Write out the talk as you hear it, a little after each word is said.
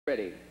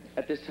Ready.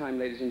 At this time,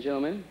 ladies and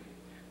gentlemen,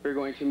 we're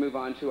going to move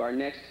on to our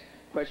next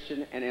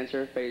question and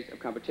answer phase of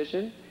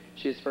competition.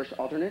 She is first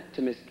alternate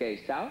to Miss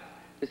Gay South.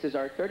 This is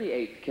our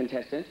 38th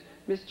contestant,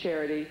 Miss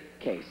Charity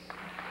Case.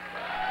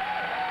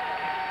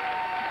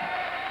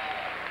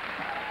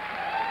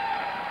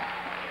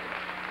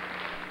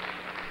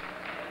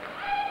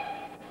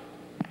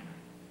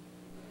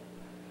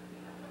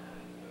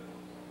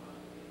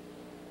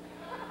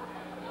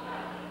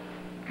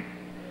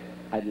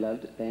 I'd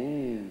love to,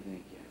 thank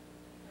you.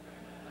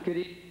 Good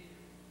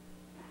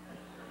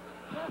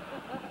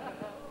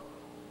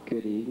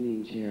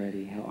evening,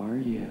 Charity. How are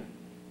you?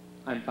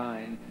 I'm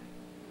fine.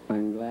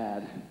 I'm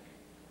glad.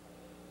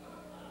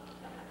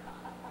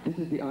 This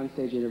is the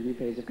onstage interview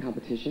phase of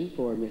competition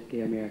for Miss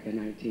Gay America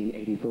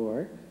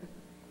 1984.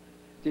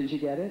 Didn't you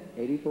get it?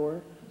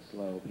 84?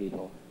 Slow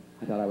people.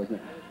 I thought I was...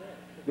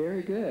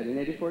 Very good. In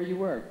 84 you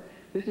were.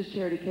 This is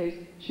Charity Case.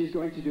 She's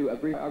going to do a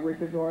brief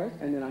biography for us,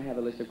 and then I have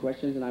a list of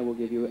questions, and I will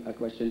give you a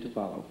question to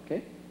follow.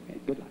 Okay? Okay,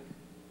 good luck.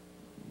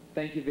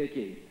 Thank you,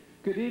 Vicki.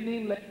 Good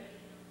evening,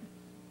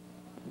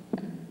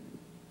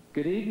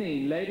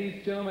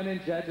 ladies, gentlemen,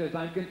 and judges.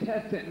 I'm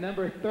contestant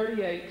number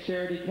 38,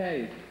 Charity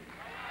Case.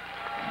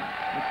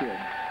 Thank you.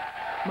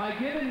 My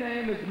given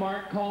name is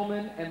Mark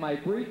Coleman, and my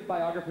brief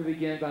biography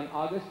begins on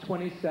August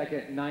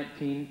 22nd,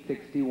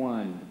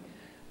 1961.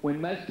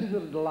 When much to the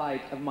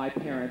delight of my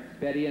parents,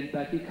 Betty and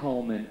Bucky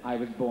Coleman, I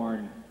was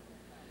born.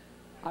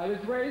 I was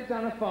raised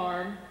on a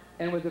farm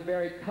and was a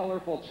very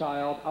colorful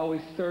child,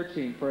 always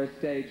searching for a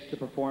stage to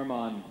perform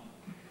on.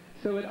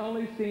 So it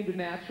only seemed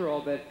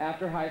natural that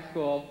after high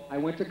school, I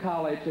went to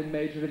college and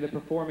majored in the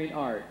performing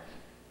arts.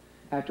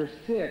 After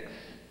 6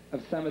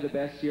 of some of the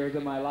best years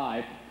of my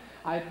life,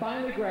 I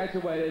finally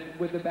graduated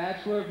with a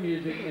Bachelor of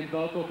Music in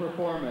Vocal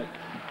Performance.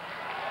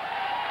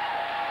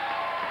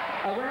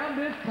 Around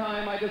this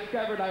time, I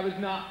discovered I was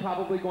not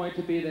probably going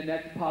to be the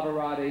next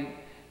Pavarotti,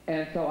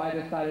 and so I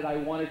decided I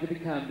wanted to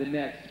become the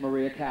next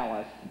Maria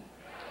Callas.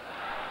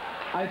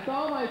 I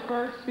saw my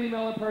first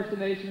female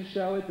impersonation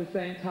show at the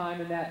same time,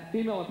 and that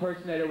female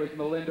impersonator was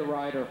Melinda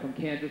Ryder from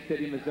Kansas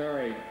City,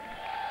 Missouri.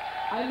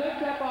 I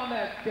looked up on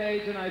that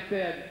stage and I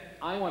said,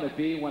 I want to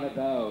be one of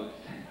those.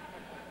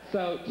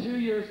 So 2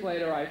 years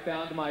later, I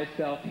found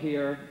myself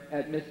here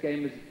at Miss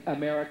Gay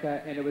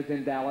America, and it was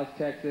in Dallas,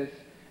 Texas.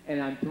 And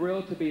I'm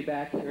thrilled to be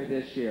back here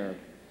this year.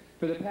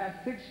 For the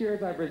past 6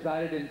 years, I've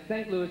resided in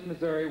St. Louis,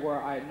 Missouri,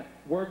 where I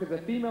work as a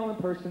female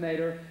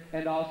impersonator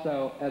and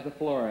also as a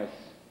florist.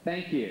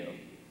 Thank you.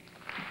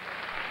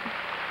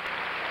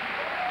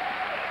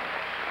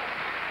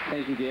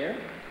 Thank you, dear.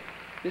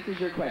 This is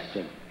your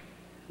question.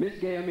 Miss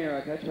Gay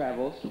America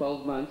travels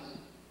 12 months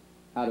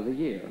out of the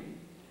year.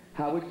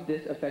 How would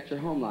this affect your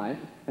home life,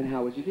 and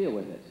how would you deal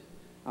with it?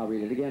 I'll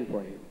read it again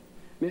for you.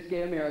 Miss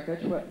Gay America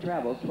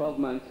travels 12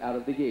 months out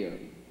of the year.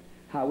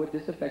 How would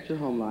this affect your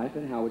home life,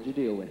 and how would you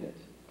deal with it?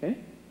 Okay?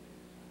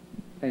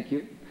 Thank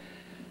you.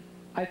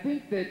 I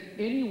think that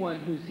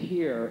anyone who's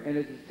here and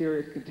is a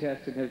serious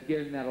contestant has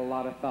given that a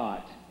lot of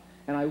thought.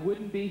 And I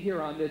wouldn't be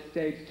here on this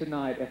stage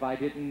tonight if I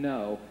didn't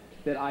know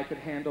that I could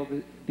handle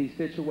the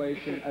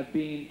situation of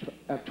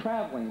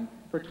traveling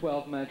for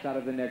 12 months out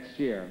of the next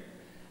year.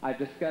 I've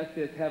discussed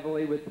this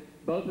heavily with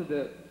both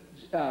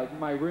of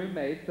my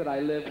roommates that I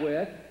live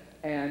with,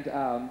 and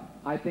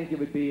I think it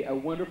would be a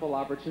wonderful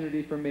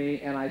opportunity for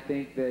me, and I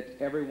think that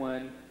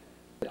everyone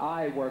that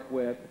I work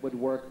with would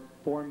work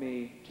for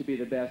me to be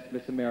the best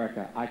Miss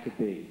America I could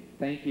be.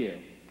 Thank you.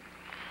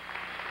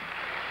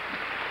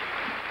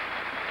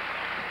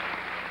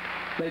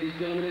 Ladies,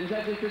 gentlemen, and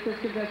judges, this is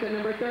contestant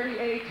number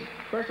 38,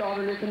 first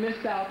alternate to Miss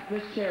South,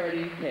 Miss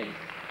Charity Case.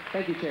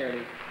 Thank you,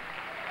 Charity.